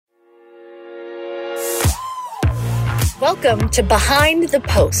Welcome to Behind the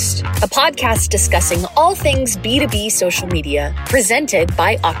Post, a podcast discussing all things B2B social media, presented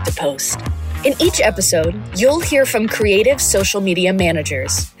by Octopost. In each episode, you'll hear from creative social media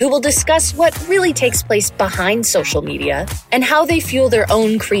managers who will discuss what really takes place behind social media and how they fuel their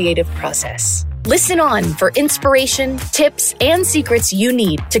own creative process. Listen on for inspiration, tips, and secrets you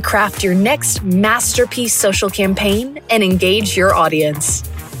need to craft your next masterpiece social campaign and engage your audience.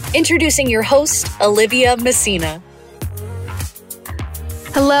 Introducing your host, Olivia Messina.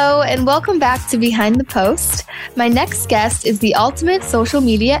 Hello, and welcome back to Behind the Post. My next guest is the ultimate social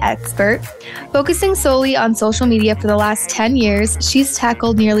media expert. Focusing solely on social media for the last 10 years, she's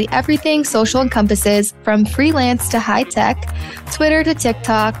tackled nearly everything social encompasses, from freelance to high tech, Twitter to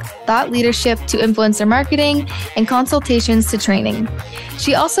TikTok, thought leadership to influencer marketing, and consultations to training.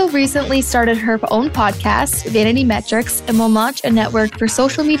 She also recently started her own podcast, Vanity Metrics, and will launch a network for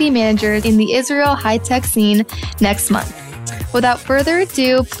social media managers in the Israel high tech scene next month. Without further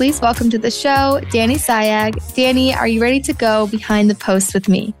ado, please welcome to the show, Danny Sayag. Danny, are you ready to go behind the post with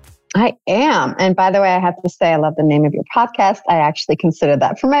me? I am. And by the way, I have to say, I love the name of your podcast. I actually consider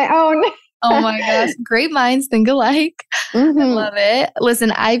that for my own. Oh my gosh. Great minds think alike. Mm-hmm. I love it.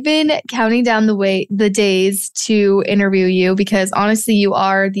 Listen, I've been counting down the days to interview you because honestly, you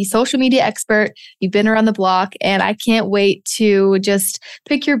are the social media expert. You've been around the block, and I can't wait to just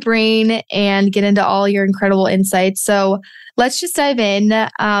pick your brain and get into all your incredible insights. So let's just dive in.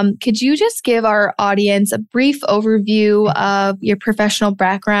 Could you just give our audience a brief overview of your professional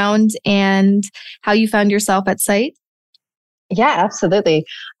background and how you found yourself at Site? Yeah, absolutely.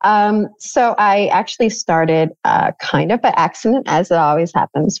 So I actually started kind of by accident, as it always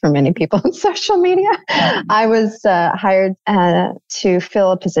happens for many people in social media. I was hired to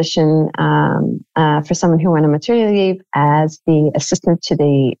fill a position for someone who went on maternity leave as the assistant to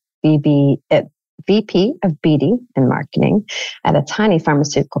the VP of BD and marketing at a tiny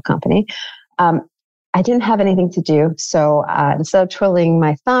pharmaceutical company. I didn't have anything to do. So instead of twiddling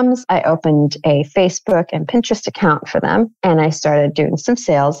my thumbs, I opened a Facebook and Pinterest account for them. And I started doing some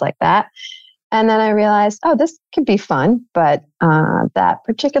sales like that. And then I realized, oh, this could be fun. But that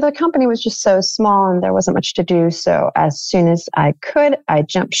particular company was just so small and there wasn't much to do. So as soon as I could, I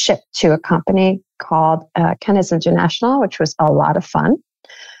jumped ship to a company called Kennis International, which was a lot of fun.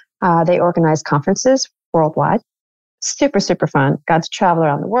 They organized conferences worldwide. Super, super fun. Got to travel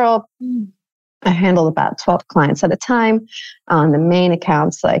around the world. I handled about 12 clients at a time on the main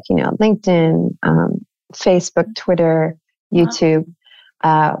accounts like, LinkedIn, Facebook, Twitter, YouTube.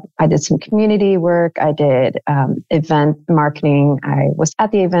 I did some community work. I did event marketing. I was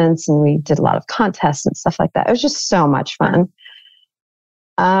at the events and we did a lot of contests and stuff like that. It was just so much fun.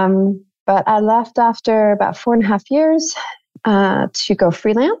 But I left after about 4.5 years to go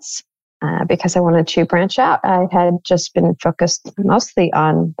freelance. Because I wanted to branch out. I had just been focused mostly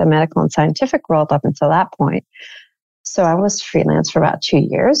on the medical and scientific world up until that point. So I was freelance for about 2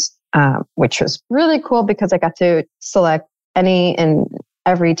 years, which was really cool because I got to select any and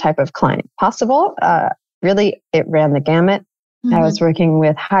every type of client possible. Really, it ran the gamut. Mm-hmm. I was working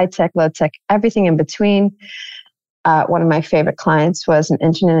with high tech, low tech, everything in between. One of my favorite clients was an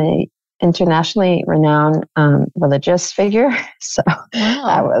internationally renowned religious figure. So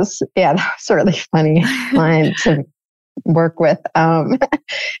that was a really funny client to work with.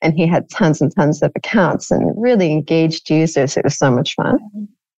 And he had tons and tons of accounts and really engaged users. It was so much fun.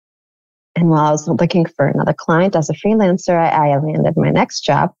 And while I was looking for another client as a freelancer, I landed my next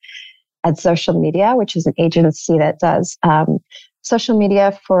job at Social Media, which is an agency that does social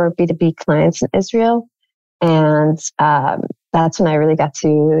media for B2B clients in Israel. And that's when I really got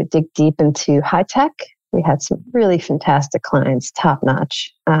to dig deep into high tech. We had some really fantastic clients, top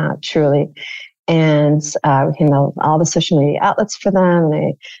notch, truly. And we handled all the social media outlets for them.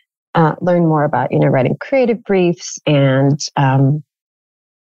 And I learned more about, writing creative briefs. And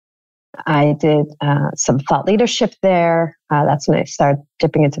I did some thought leadership there. That's when I started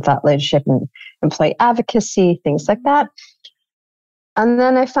dipping into thought leadership and employee advocacy, things like that. And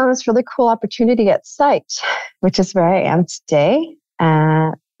then I found this really cool opportunity at Site, which is where I am today.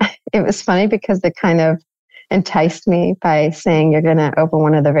 It was funny because they kind of enticed me by saying you're going to open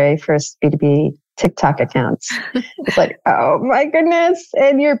one of the very first B2B TikTok accounts. It's like, oh my goodness.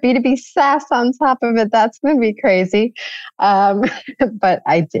 And your B2B SaaS on top of it. That's going to be crazy. But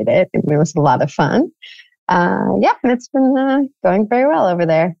I did it. It was a lot of fun. And it's been going very well over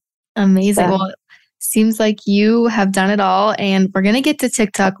there. Amazing. So, well, seems like you have done it all, and we're going to get to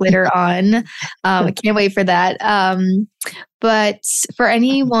TikTok later on. I can't wait for that. But for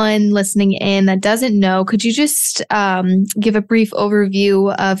anyone listening in that doesn't know, could you just give a brief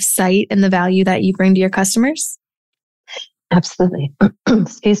overview of Site and the value that you bring to your customers? Absolutely.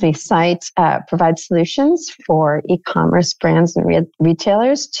 Excuse me. Site provides solutions for e-commerce brands and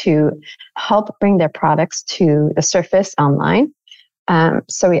retailers to help bring their products to the surface online.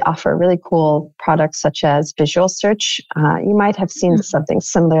 So we offer really cool products such as visual search. You might have seen something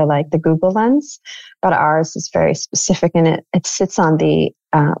similar like the Google Lens, but ours is very specific, and it sits on the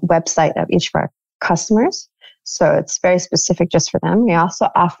website of each of our customers. So it's very specific just for them. We also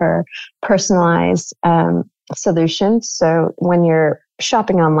offer personalized solutions. So when you're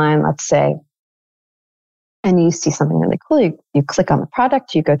shopping online, let's say, and you see something really cool, you click on the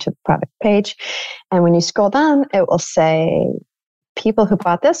product, you go to the product page, and when you scroll down, it will say, people who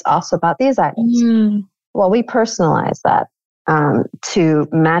bought this also bought these items. Well, we personalize that to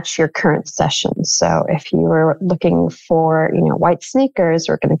match your current session. So if you were looking for, white sneakers,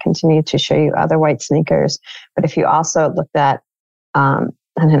 we're going to continue to show you other white sneakers. But if you also looked at,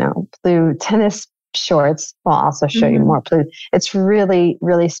 blue tennis shorts, we'll also show you more blue. It's really,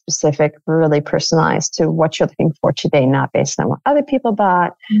 really specific, really personalized to what you're looking for today, not based on what other people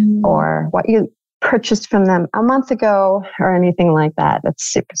bought or what you purchased from them a month ago or anything like that. That's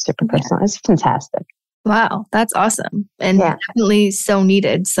super, super personal. It's fantastic. Wow, that's awesome. And definitely so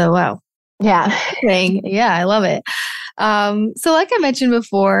needed. So, wow. Yeah. Yeah, I love it. So like I mentioned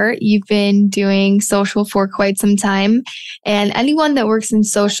before, you've been doing social for quite some time. And anyone that works in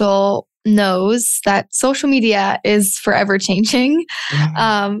social knows that social media is forever changing.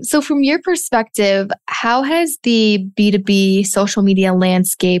 So from your perspective, how has the B2B social media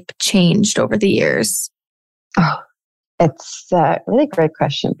landscape changed over the years? Oh, it's a really great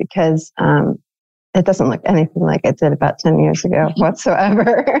question because it doesn't look anything like it did about 10 years ago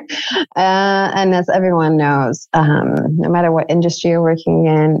whatsoever. And as everyone knows, no matter what industry you're working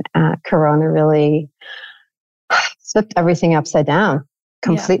in, Corona really flipped everything upside down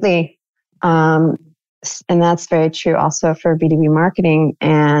completely. And that's very true also for B2B marketing.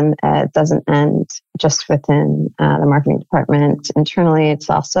 And it doesn't end just within the marketing department internally. It's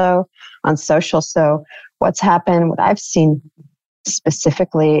also on social. So what's happened, what I've seen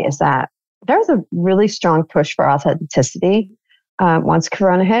specifically is that there's a really strong push for authenticity once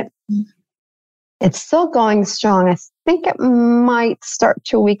Corona hit. It's still going strong. I think it might start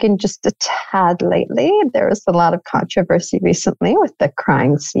to weaken just a tad lately. There was a lot of controversy recently with the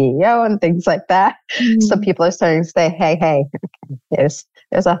crying CEO and things like that. So people are starting to say, hey, there's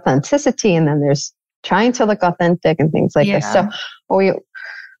authenticity, and then there's trying to look authentic and things like this. So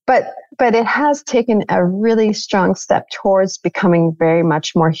But it has taken a really strong step towards becoming very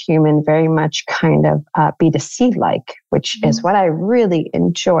much more human, very much kind of B2C-like, which is what I really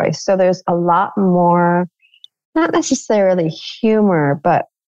enjoy. So there's a lot more, not necessarily humor, but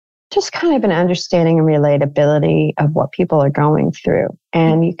just kind of an understanding and relatability of what people are going through.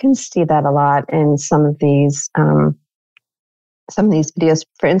 And you can see that a lot in some of these videos.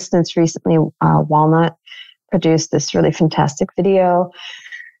 For instance, recently, Walnut produced this really fantastic video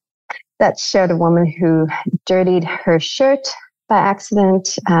that showed a woman who dirtied her shirt by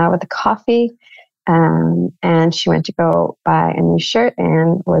accident with a coffee. And she went to go buy a new shirt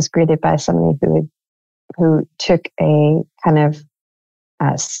and was greeted by somebody who took a kind of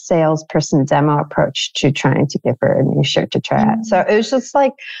salesperson demo approach to trying to give her a new shirt to try out. So it was just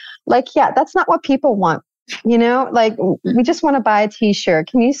like, that's not what people want. We just want to buy a t-shirt.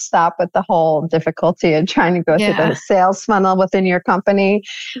 Can you stop with the whole difficulty of trying to go through the sales funnel within your company?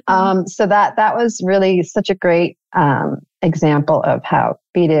 So that was really such a great example of how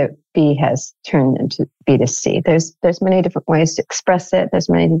B2B has turned into B2C. There's many different ways to express it. There's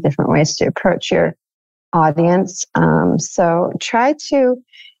many different ways to approach your audience. So try to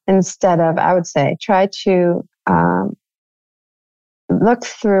look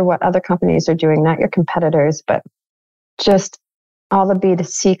through what other companies are doing, not your competitors, but just all the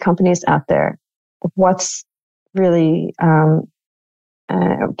B2C companies out there. What's really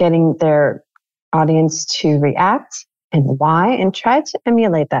getting their audience to react and why, and try to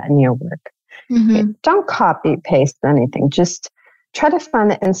emulate that in your work. Okay, don't copy paste anything. Just try to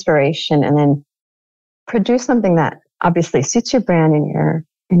find the inspiration and then produce something that obviously suits your brand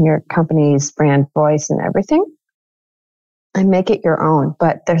and your company's brand voice and everything. And make it your own.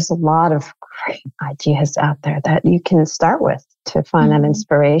 But there's a lot of great ideas out there that you can start with to find that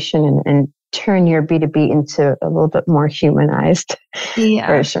inspiration and turn your B2B into a little bit more humanized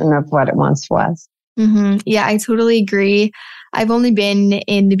version of what it once was. Yeah, I totally agree. I've only been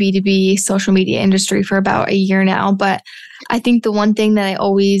in the B2B social media industry for about a year now, but I think the one thing that I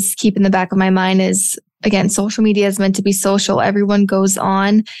always keep in the back of my mind is, again, social media is meant to be social. Everyone goes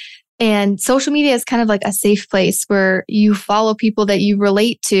on And social media is kind of like a safe place where you follow people that you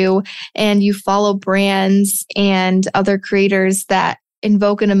relate to and you follow brands and other creators that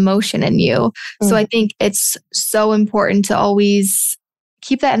invoke an emotion in you. So I think it's so important to always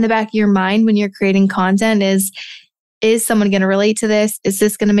keep that in the back of your mind when you're creating content is someone going to relate to this? Is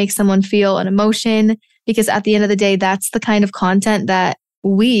this going to make someone feel an emotion? Because at the end of the day, that's the kind of content that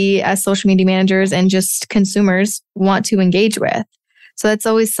we as social media managers and just consumers want to engage with. So that's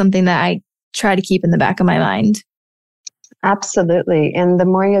always something that I try to keep in the back of my mind. Absolutely. And the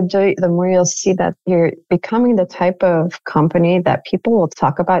more you do, the more you'll see that you're becoming the type of company that people will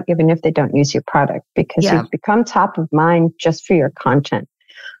talk about, even if they don't use your product, because you've become top of mind just for your content.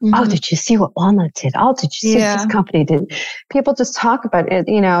 Oh, did you see what Walnut did? Oh, did you see what this company did? People just talk about it.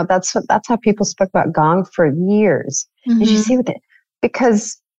 That's how people spoke about Gong for years. Did you see what they,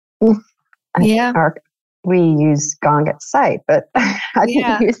 because we use Gong at site, but I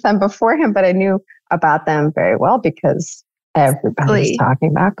didn't use them before him, but I knew about them very well because everybody's talking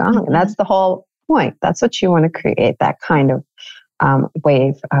about Gong. And that's the whole point. That's what you want to create, that kind of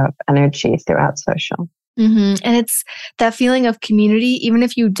wave of energy throughout social. And it's that feeling of community, even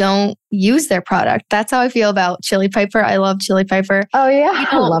if you don't use their product. That's how I feel about Chili Piper. I love Chili Piper. Oh, yeah.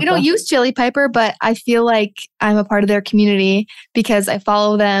 We don't use Chili Piper, but I feel like I'm a part of their community because I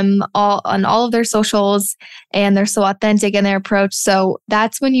follow them on all of their socials and they're so authentic in their approach. So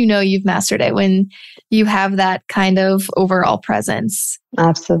that's when you know you've mastered it, when you have that kind of overall presence.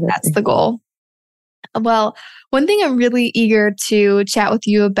 Absolutely. That's the goal. Well, one thing I'm really eager to chat with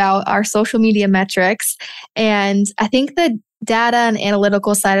you about are social media metrics. And I think the data and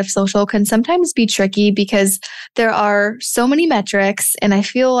analytical side of social can sometimes be tricky because there are so many metrics. And I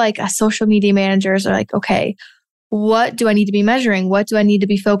feel like as social media managers are like, okay, what do I need to be measuring? What do I need to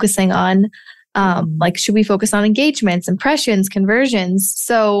be focusing on? Like, should we focus on engagements, impressions, conversions?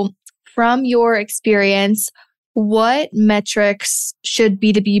 So from your experience, what metrics should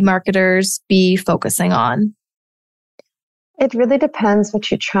B2B marketers be focusing on? It really depends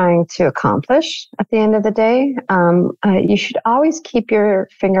what you're trying to accomplish at the end of the day. You should always keep your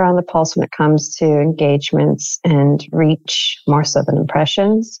finger on the pulse when it comes to engagements and reach more so than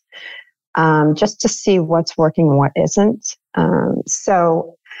impressions, just to see what's working and what isn't.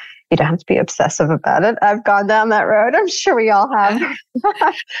 So you don't have to be obsessive about it. I've gone down that road. I'm sure we all have.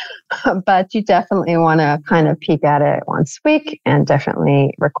 But you definitely want to kind of peek at it once a week and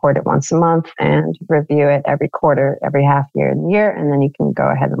definitely record it once a month and review it every quarter, every half year and year. And then you can go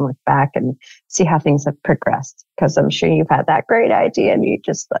ahead and look back and see how things have progressed. Because I'm sure you've had that great idea and you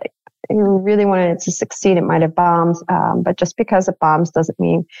really wanted it to succeed. It might have bombed, but just because it bombs doesn't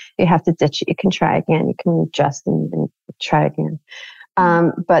mean you have to ditch it. You can try again. You can adjust and try again.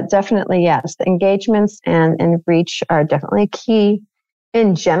 But definitely, yes, the engagements and reach are definitely key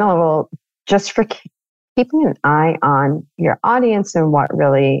in general, just for keeping an eye on your audience and what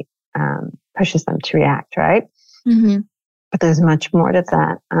really pushes them to react, right? But there's much more to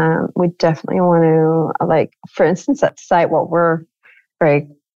that. We definitely want to, like, for instance, at site, what we're very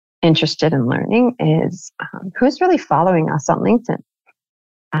interested in learning is who's really following us on LinkedIn.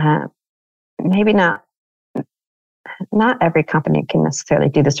 Maybe not every company can necessarily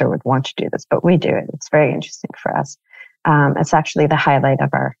do this or would want to do this, but we do it. It's very interesting for us. It's actually the highlight of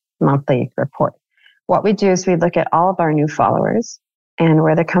our monthly report. What we do is we look at all of our new followers and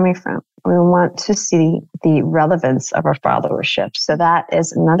where they're coming from. We want to see the relevance of our followership. So that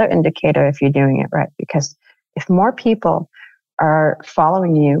is another indicator if you're doing it right, because if more people are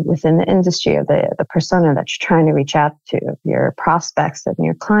following you within the industry or the persona that you're trying to reach out to, your prospects and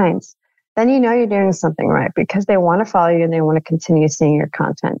your clients, then you know you're doing something right because they want to follow you and they want to continue seeing your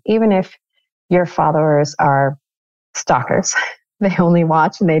content. Even if your followers are stalkers, they only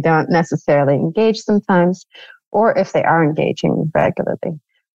watch and they don't necessarily engage sometimes, or if they are engaging regularly.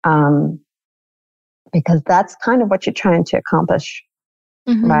 Because that's kind of what you're trying to accomplish,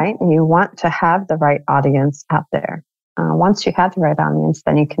 right? And you want to have the right audience out there. Once you have the right audience,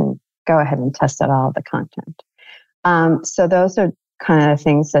 then you can go ahead and test out all of the content. So those are kind of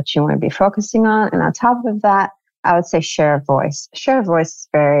things that you want to be focusing on. And on top of that, I would say share of voice. Share of voice is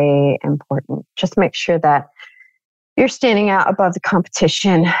very important. Just make sure that you're standing out above the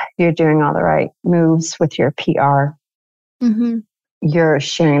competition. You're doing all the right moves with your PR. You're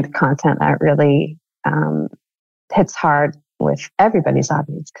sharing the content that really hits hard with everybody's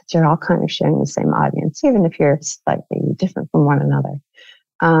audience because you're all kind of sharing the same audience, even if you're slightly different from one another.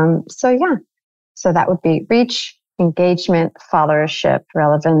 So that would be reach, engagement, followership,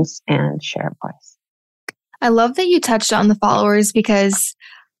 relevance, and share of voice. I love that you touched on the followers because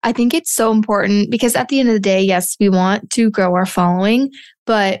I think it's so important because at the end of the day, yes, we want to grow our following,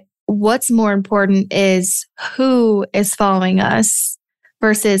 but what's more important is who is following us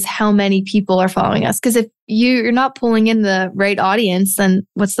versus how many people are following us. Because if you're not pulling in the right audience, then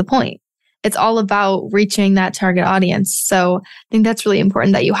what's the point? It's all about reaching that target audience. So I think that's really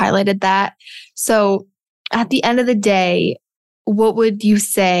important that you highlighted that. So at the end of the day, what would you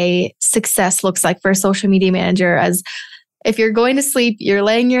say success looks like for a social media manager? As if you're going to sleep, you're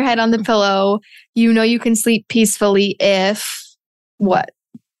laying your head on the pillow, you know you can sleep peacefully if what?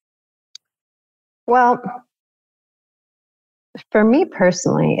 Well, for me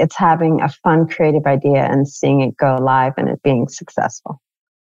personally, it's having a fun, creative idea and seeing it go live and it being successful.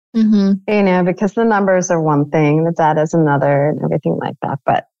 Because the numbers are one thing, the data is another, and everything like that.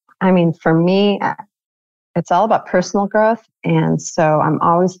 But I mean, for me, it's all about personal growth. And so I'm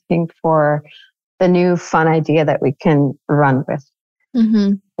always looking for the new fun idea that we can run with,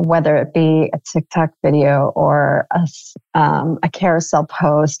 whether it be a TikTok video or a carousel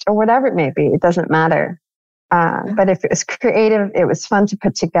post or whatever it may be. It doesn't matter. But if it was creative, it was fun to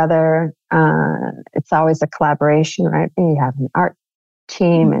put together. It's always a collaboration, right? You have an art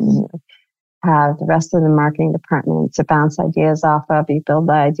team and you have the rest of the marketing department to bounce ideas off of. You build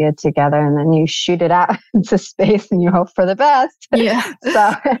the idea together and then you shoot it out into space and you hope for the best. Yeah.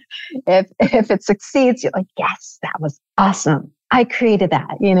 So if it succeeds, you're like, yes, that was awesome. I created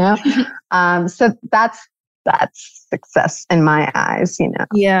that, so that's success in my eyes,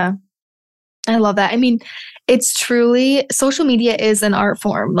 Yeah. I love that. I mean, it's truly, social media is an art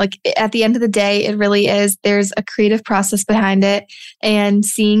form. Like at the end of the day, it really is. There's a creative process behind it, and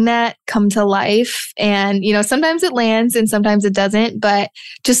seeing that come to life. And, sometimes it lands and sometimes it doesn't, but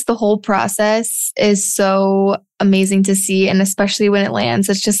just the whole process is so amazing to see. And especially when it lands,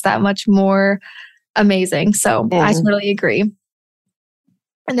 it's just that much more amazing. So I totally agree.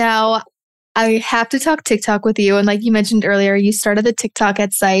 Now, I have to talk TikTok with you. And like you mentioned earlier, you started the TikTok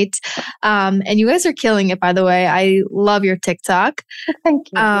at Site. And you guys are killing it, by the way. I love your TikTok. Thank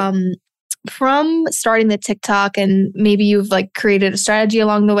you. From starting the TikTok, and maybe you've like created a strategy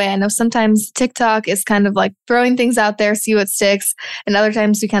along the way. I know sometimes TikTok is kind of like throwing things out there, see what sticks. And other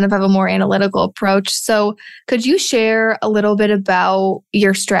times we kind of have a more analytical approach. So could you share a little bit about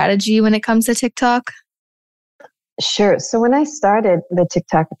your strategy when it comes to TikTok? Sure. So when I started the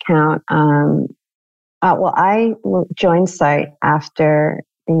TikTok account, I joined Site after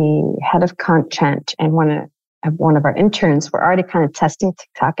the head of content and one of our interns were already kind of testing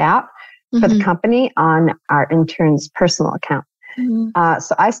TikTok out for the company on our intern's personal account.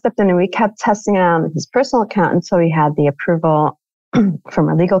 So I stepped in and we kept testing it on his personal account until we had the approval from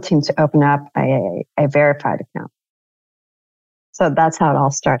our legal team to open up a verified account. So that's how it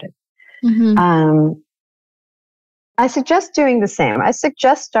all started. I suggest doing the same. I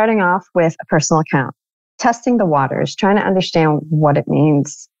suggest starting off with a personal account, testing the waters, trying to understand what it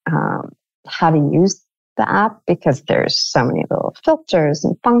means, how to use the app, because there's so many little filters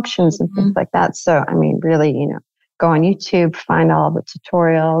and functions and things like that. So, I mean, really, go on YouTube, find all the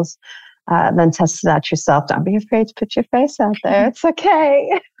tutorials, then test it out yourself. Don't be afraid to put your face out there. It's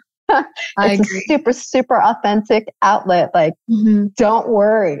okay. It's a super, super authentic outlet. Like, don't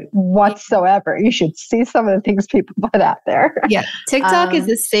worry whatsoever. You should see some of the things people put out there. Yeah. TikTok is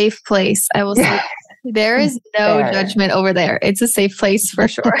a safe place. I will say there is no judgment over there. It's a safe place for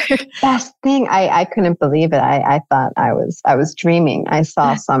sure. Best thing. I couldn't believe it. I thought I was dreaming. I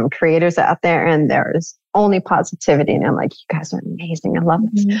saw some creators out there and there is only positivity. And I'm like, you guys are amazing. I love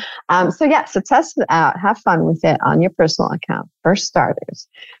this. So test it out. Have fun with it on your personal account for starters,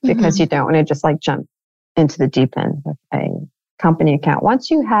 because you don't want to just like jump into the deep end with a company account.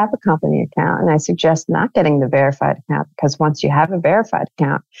 Once you have a company account, and I suggest not getting the verified account, because once you have a verified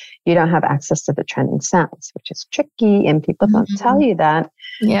account, you don't have access to the trending sounds, which is tricky and people don't tell you that.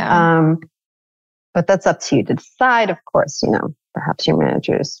 Yeah. But that's up to you to decide. Of course, perhaps your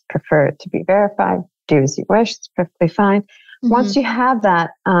managers prefer it to be verified. Do as you wish. It's perfectly fine. Once you have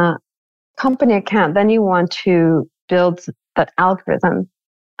that company account, then you want to build that algorithm.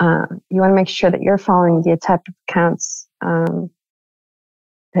 You want to make sure that you're following the type of accounts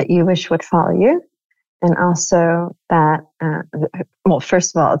that you wish would follow you. And also that,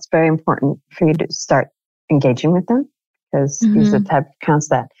 first of all, it's very important for you to start engaging with them, because these are the type of accounts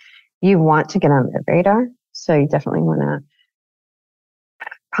that you want to get on their radar. So you definitely want to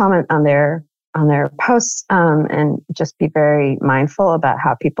comment on their posts, and just be very mindful about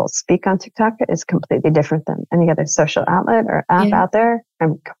how people speak on TikTok. Is completely different than any other social outlet or app out there.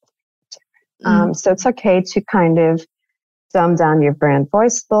 So it's okay to kind of dumb down your brand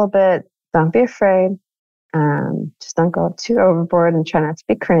voice a little bit. Don't be afraid. Just don't go too overboard and try not to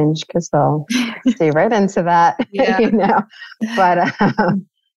be cringe, because they'll see right into that,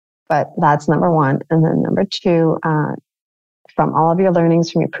 But that's number one. And then number two, from all of your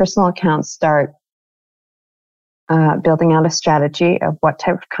learnings from your personal accounts, start building out a strategy of what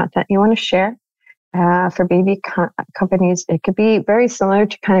type of content you want to share. For B2B companies, it could be very similar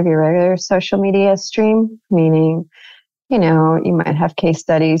to kind of your regular social media stream, meaning, you know, you might have case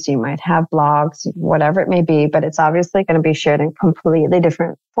studies, you might have blogs, whatever it may be, but it's obviously going to be shared in completely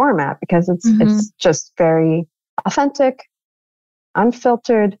different format because it's just very authentic,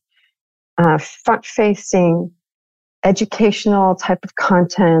 unfiltered, front-facing, educational type of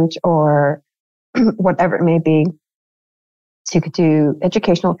content or whatever it may be. So you could do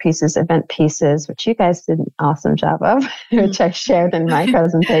educational pieces, event pieces, which you guys did an awesome job of, which I shared in my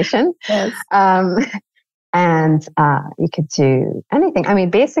presentation. Yes. And you could do anything. I mean,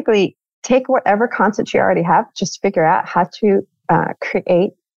 basically, take whatever content you already have, just figure out how to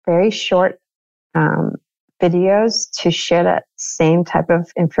create very short videos to share that same type of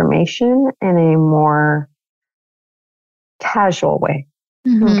information in a more casual way.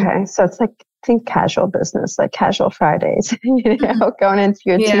 Okay, so it's like, think casual business, like casual Fridays, you know, going into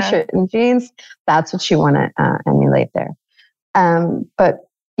your t-shirt and jeans. That's what you want to emulate there. But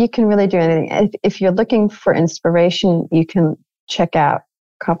you can really do anything. If you're looking for inspiration, you can check out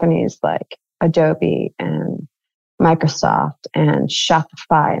companies like Adobe and Microsoft and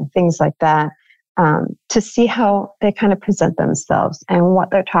Shopify and things like that to see how they kind of present themselves and what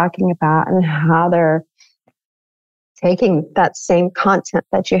they're talking about and how they're taking that same content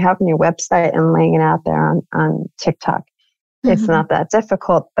that you have on your website and laying it out there on TikTok. It's not that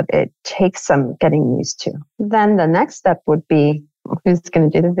difficult, but it takes some getting used to. Then the next step would be who's going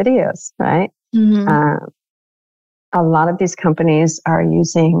to do the videos, right? A lot of these companies are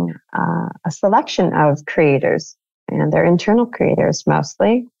using a selection of creators, and they're internal creators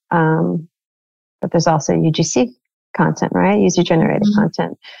mostly. But there's also UGC content, right? User-generated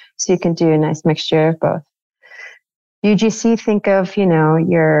content. So you can do a nice mixture of both. UGC, think of, you know,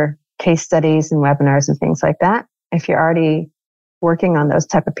 your case studies and webinars and things like that. If you're already working on those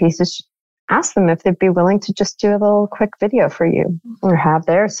type of pieces, ask them if they'd be willing to just do a little quick video for you or have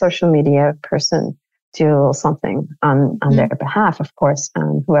their social media person do a little something on their behalf, of course,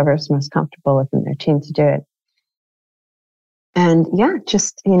 whoever's most comfortable within their team to do it. And yeah,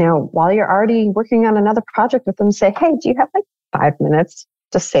 just, you know, while you're already working on another project with them, say, hey, do you have like 5 minutes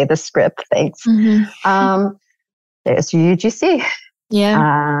to say the script? Thanks. There's your UGC.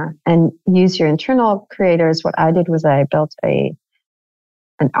 Yeah. And use your internal creators. What I did was I built an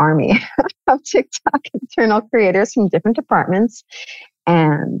army of TikTok internal creators from different departments.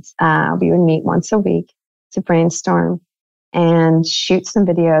 And we would meet once a week to brainstorm and shoot some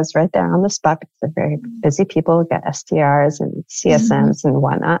videos right there on the spot because they're very busy people who get SDRs and CSMs and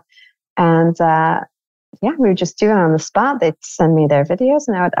whatnot. And yeah, we would just do it on the spot. They'd send me their videos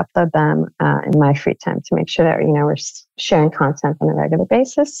and I would upload them in my free time to make sure that, you know, we're sharing content on a regular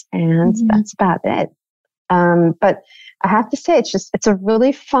basis. And that's about it. But I have to say, it's a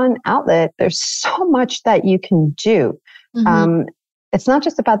really fun outlet. There's so much that you can do. It's not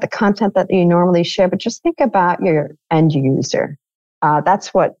just about the content that you normally share, but just think about your end user.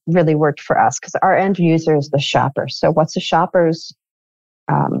 That's what really worked for us because our end user is the shopper. So what's the shopper's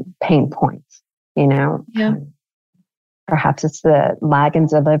pain points? You know, perhaps it's the lag in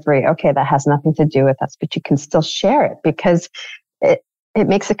delivery. Okay, that has nothing to do with us, but you can still share it because it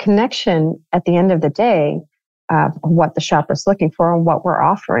makes a connection at the end of the day of what the shopper's looking for and what we're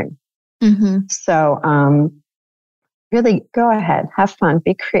offering. So really go ahead, have fun,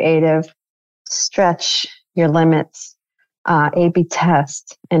 be creative, stretch your limits, A/B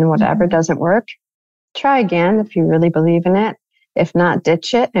test, and whatever doesn't work, try again if you really believe in it. If not,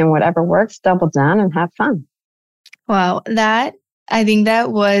 ditch it, and whatever works, double down and have fun. Wow, I think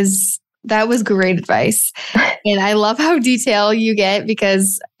that was great advice. And I love how detailed you get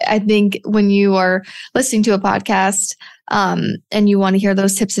because I think when you are listening to a podcast and you want to hear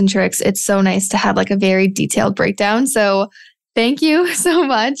those tips and tricks, it's so nice to have like a very detailed breakdown. So thank you so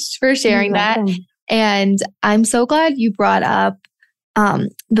much for sharing that. And I'm so glad you brought up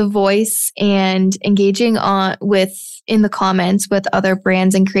the voice and engaging in the comments with other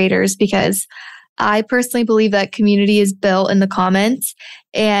brands and creators, because I personally believe that community is built in the comments,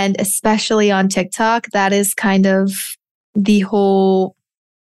 and especially on TikTok, that is kind of the whole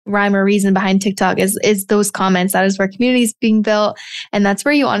rhyme or reason behind TikTok is those comments. That is where community is being built. And that's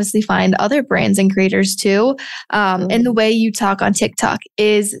where you honestly find other brands and creators too. And the way you talk on TikTok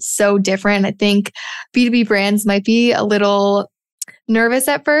is so different. I think B2B brands might be a little nervous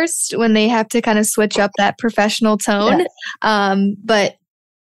at first when they have to kind of switch up that professional tone. But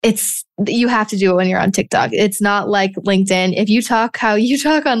you have to do it when you're on TikTok. It's not like LinkedIn. If you talk how you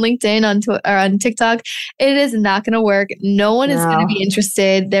talk on LinkedIn or on TikTok, it is not going to work. No one is going to be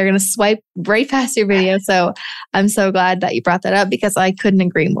interested. They're going to swipe right past your video. So I'm so glad that you brought that up because I couldn't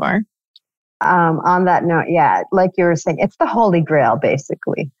agree more. On that note, yeah, like you were saying, it's the holy grail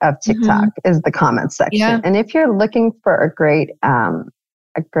basically of TikTok is the comment section. Yeah. And if you're looking for a great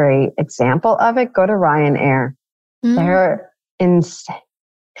example of it, go to Ryanair. They're insane.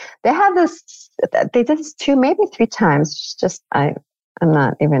 They have this, they did this 2, maybe 3 times. I'm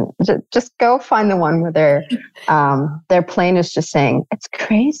not even, just go find the one where their plane is just saying, it's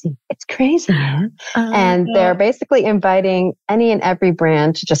crazy, man. And they're basically inviting any and every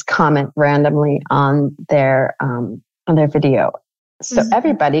brand to just comment randomly on their video. So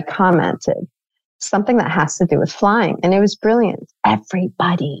everybody commented something that has to do with flying. And it was brilliant.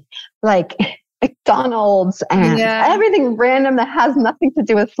 Everybody, like McDonald's and everything random that has nothing to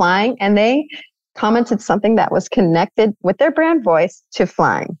do with flying. And they commented something that was connected with their brand voice to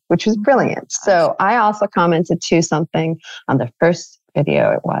flying, which was brilliant. So I also commented to something on the first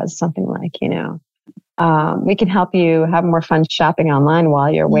video. It was something like, we can help you have more fun shopping online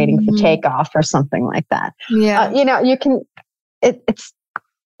while you're waiting for takeoff or something like that. Yeah. You can, it's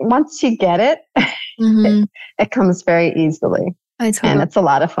once you get it, it comes very easily. And it's a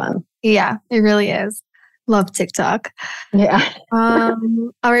lot of fun. Yeah, it really is. Love TikTok. Yeah. All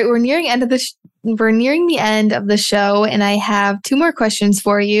right, we're nearing the end of the show, and I have 2 more questions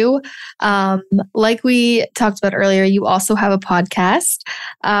for you. Like we talked about earlier, you also have a podcast.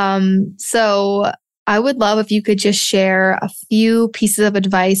 So I would love if you could just share a few pieces of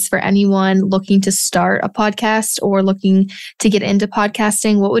advice for anyone looking to start a podcast or looking to get into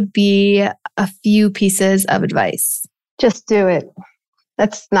podcasting. What would be a few pieces of advice? Just do it.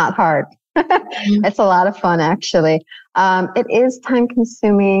 That's not hard. It's a lot of fun, actually. It is time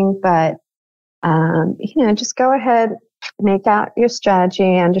consuming, but, just go ahead, make out your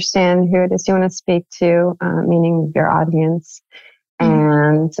strategy, understand who it is you want to speak to, meaning your audience,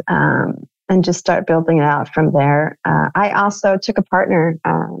 and just start building it out from there. I also took a partner,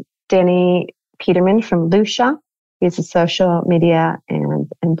 Danny Peterman from Lucia. He's a social media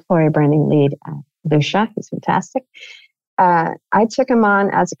and employee branding lead at Lucia. He's fantastic. I took him on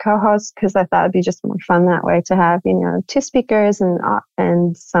as a co-host because I thought it'd be just more fun that way to have, 2 speakers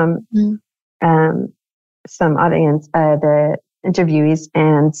and some audience, the interviewees.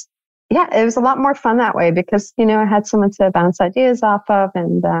 And yeah, it was a lot more fun that way because, I had someone to bounce ideas off of.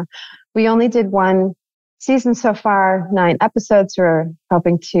 And we only did 1 season so far, 9 episodes. We're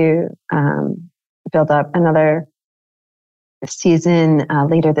hoping to build up another season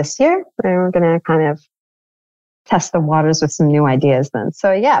later this year. And we're going to kind of test the waters with some new ideas then.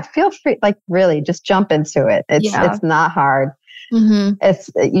 So yeah, feel free, really just jump into it. It's not hard.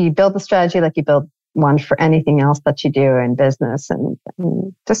 It's, you build the strategy like you build one for anything else that you do in business and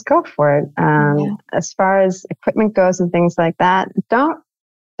just go for it. As far as equipment goes and things like that, don't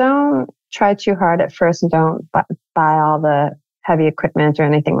try too hard at first and don't buy all the heavy equipment or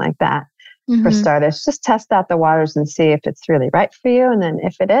anything like that. For starters. Just test out the waters and see if it's really right for you. And then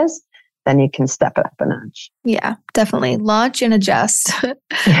if it is, then you can step it up a notch. Yeah, definitely. Launch and adjust.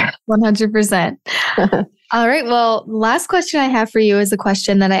 100%. All right. Well, last question I have for you is a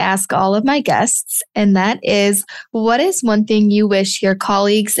question that I ask all of my guests. And that is, what is one thing you wish your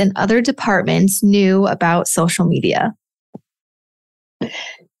colleagues in other departments knew about social media?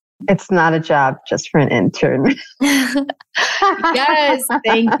 It's not a job just for an intern. Yes,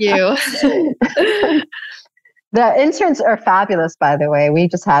 thank you. The interns are fabulous, by the way. We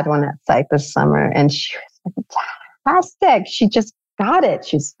just had one at site this summer and she was fantastic. She just got it.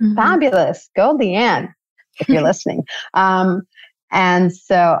 She's fabulous. Go Leanne, if you're listening. And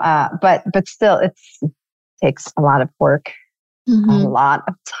so, but still, it takes a lot of work, a lot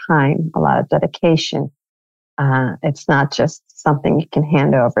of time, a lot of dedication. It's not just something you can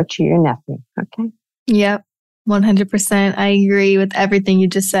hand over to your nephew. Okay. Yep. 100%. I agree with everything you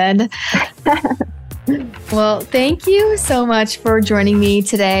just said. Well, thank you so much for joining me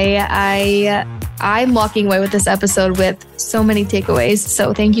today. I'm walking away with this episode with so many takeaways.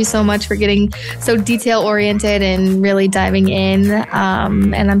 So thank you so much for getting so detail oriented and really diving in.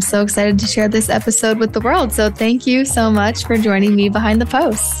 And I'm so excited to share this episode with the world. So thank you so much for joining me behind the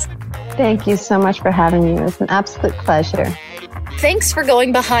post. Thank you so much for having me. It was an absolute pleasure. Thanks for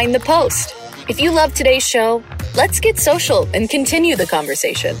going behind the post. If you love today's show, let's get social and continue the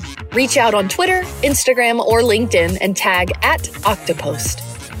conversation. Reach out on Twitter, Instagram, or LinkedIn and tag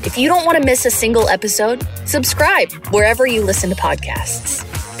 @Octopost. If you don't want to miss a single episode, subscribe wherever you listen to podcasts.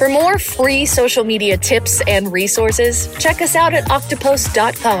 For more free social media tips and resources, check us out at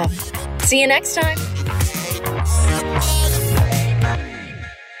octopost.com. See you next time.